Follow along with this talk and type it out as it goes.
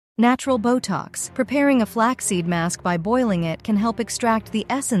Natural Botox. Preparing a flaxseed mask by boiling it can help extract the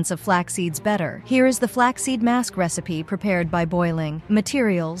essence of flax seeds better. Here is the flaxseed mask recipe prepared by boiling.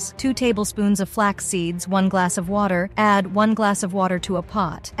 Materials: 2 tablespoons of flax seeds, 1 glass of water. Add 1 glass of water to a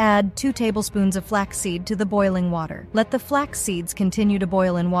pot. Add 2 tablespoons of flaxseed to the boiling water. Let the flax seeds continue to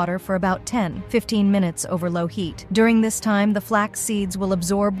boil in water for about 10-15 minutes over low heat. During this time, the flax seeds will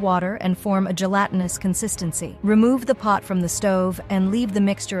absorb water and form a gelatinous consistency. Remove the pot from the stove and leave the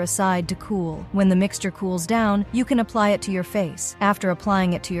mixture aside to cool. When the mixture cools down, you can apply it to your face. After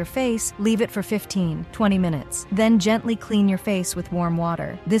applying it to your face, leave it for 15-20 minutes. Then gently clean your face with warm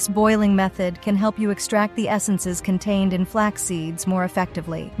water. This boiling method can help you extract the essences contained in flax seeds more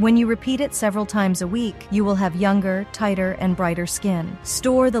effectively. When you repeat it several times a week, you will have younger, tighter, and brighter skin.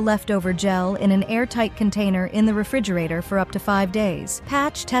 Store the leftover gel in an airtight container in the refrigerator for up to 5 days.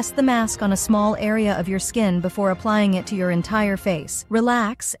 Test the mask on a small area of your skin before applying it to your entire face.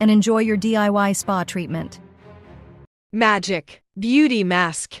 Relax and enjoy your DIY spa treatment. Magic Beauty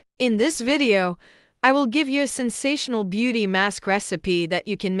Mask. In this video, I will give you a sensational beauty mask recipe that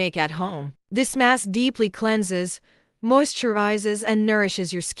you can make at home. This mask deeply cleanses, moisturizes, and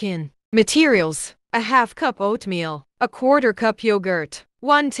nourishes your skin. Materials: a half cup oatmeal, a quarter cup yogurt,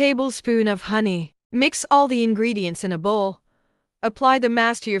 1 tablespoon of honey. Mix all the ingredients in a bowl. Apply the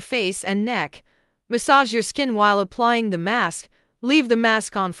mask to your face and neck. Massage your skin while applying the mask. Leave the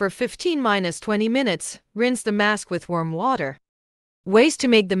mask on for 15-20 minutes. Rinse the mask with warm water. Ways to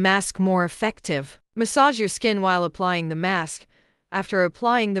make the mask more effective. Massage your skin while applying the mask. After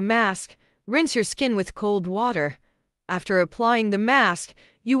applying the mask, rinse your skin with cold water. After applying the mask,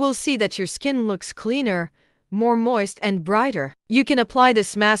 you will see that your skin looks cleaner, more moist, and brighter. You can apply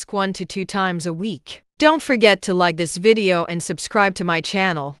this mask 1 to 2 times a week. Don't forget to like this video and subscribe to my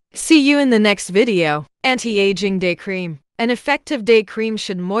channel. See you in the next video. Anti-Aging Day Cream. An effective day cream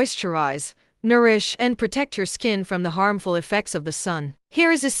should moisturize, nourish, and protect your skin from the harmful effects of the sun.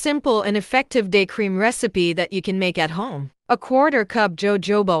 Here is a simple and effective day cream recipe that you can make at home. A quarter cup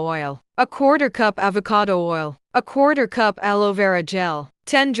jojoba oil, a quarter cup avocado oil, a quarter cup aloe vera gel,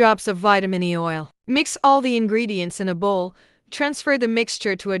 10 drops of vitamin E oil. Mix all the ingredients in a bowl. Transfer the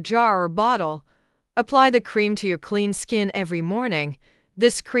mixture to a jar or bottle. Apply the cream to your clean skin every morning.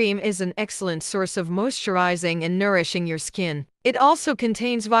 This cream is an excellent source of moisturizing and nourishing your skin. It also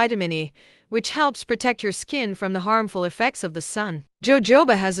contains vitamin E, which helps protect your skin from the harmful effects of the sun.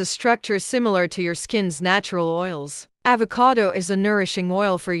 Jojoba has a structure similar to your skin's natural oils. Avocado is a nourishing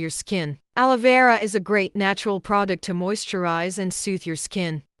oil for your skin. Aloe vera is a great natural product to moisturize and soothe your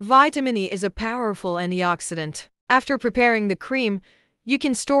skin. Vitamin E is a powerful antioxidant. After preparing the cream, you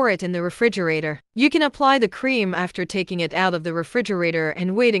can store it in the refrigerator. You can apply the cream after taking it out of the refrigerator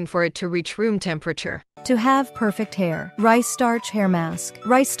and waiting for it to reach room temperature. To have perfect hair. Rice starch hair mask.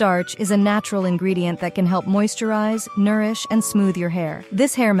 Rice starch is a natural ingredient that can help moisturize, nourish, and smooth your hair.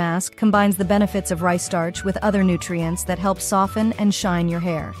 This hair mask combines the benefits of rice starch with other nutrients that help soften and shine your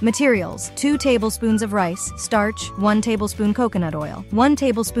hair. Materials: 2 tablespoons of rice starch, 1 tablespoon coconut oil, 1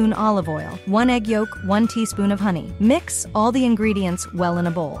 tablespoon olive oil, 1 egg yolk, 1 teaspoon of honey. Mix all the ingredients well in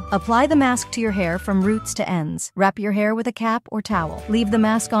a bowl. Apply the mask to your hair from roots to ends. Wrap your hair with a cap or towel. Leave the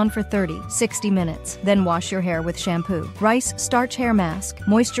mask on for 30-60 minutes. Then wash your hair with shampoo. Rice starch hair mask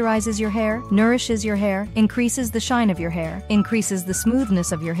moisturizes your hair, nourishes your hair, increases the shine of your hair, increases the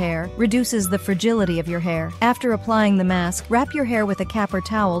smoothness of your hair, reduces the fragility of your hair. After applying the mask, wrap your hair with a cap or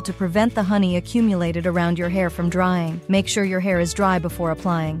towel to prevent the honey accumulated around your hair from drying. Make sure your hair is dry before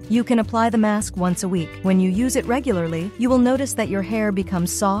applying. You can apply the mask once a week. When you use it regularly, you will notice that your hair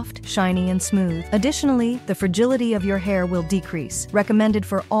becomes soft, shiny, and smooth. Additionally, the fragility of your hair will decrease. Recommended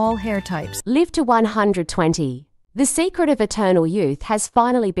for all hair types. Live to 120. The secret of eternal youth has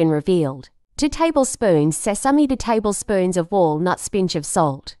finally been revealed. 2 tablespoons sesame, 2 tablespoons of walnuts, pinch of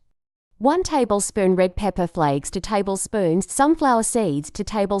salt. 1 tablespoon red pepper flakes, 2 tablespoons sunflower seeds, 2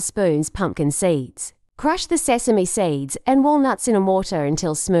 tablespoons pumpkin seeds. Crush the sesame seeds and walnuts in a mortar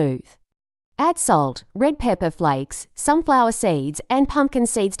until smooth. Add salt, red pepper flakes, sunflower seeds, and pumpkin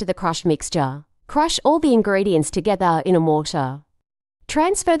seeds to the crushed mixture. Crush all the ingredients together in a mortar.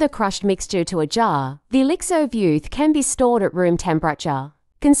 Transfer the crushed mixture to a jar. The elixir of youth can be stored at room temperature.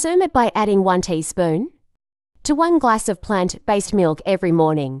 Consume it by adding 1 teaspoon to 1 glass of plant-based milk every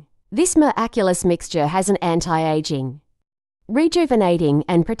morning. This miraculous mixture has an anti-aging, rejuvenating,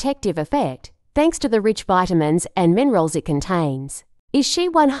 and protective effect thanks to the rich vitamins and minerals it contains. Is she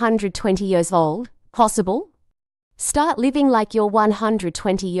 120 years old? Possible? Start living like you're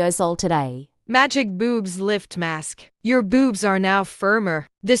 120 years old today. Magic Boobs Lift Mask. Your boobs are now firmer.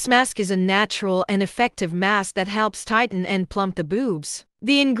 This mask is a natural and effective mask that helps tighten and plump the boobs.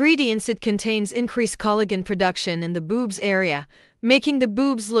 The ingredients it contains increase collagen production in the boobs area, making the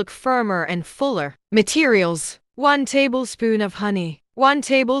boobs look firmer and fuller. Materials: 1 tablespoon of honey, 1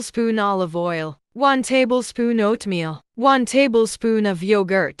 tablespoon olive oil, 1 tablespoon oatmeal, 1 tablespoon of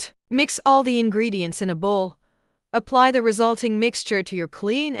yogurt. Mix all the ingredients in a bowl. Apply the resulting mixture to your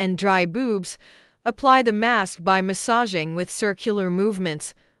clean and dry boobs. Apply the mask by massaging with circular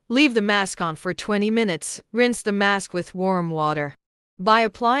movements. Leave the mask on for 20 minutes. Rinse the mask with warm water. By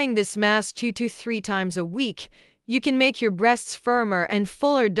applying this mask 2 to 3 times a week, you can make your breasts firmer and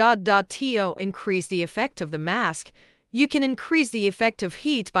fuller. To increase the effect of the mask, you can increase the effect of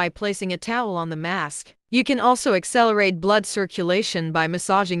heat by placing a towel on the mask. You can also accelerate blood circulation by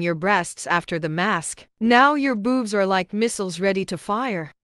massaging your breasts after the mask. Now your boobs are like missiles ready to fire.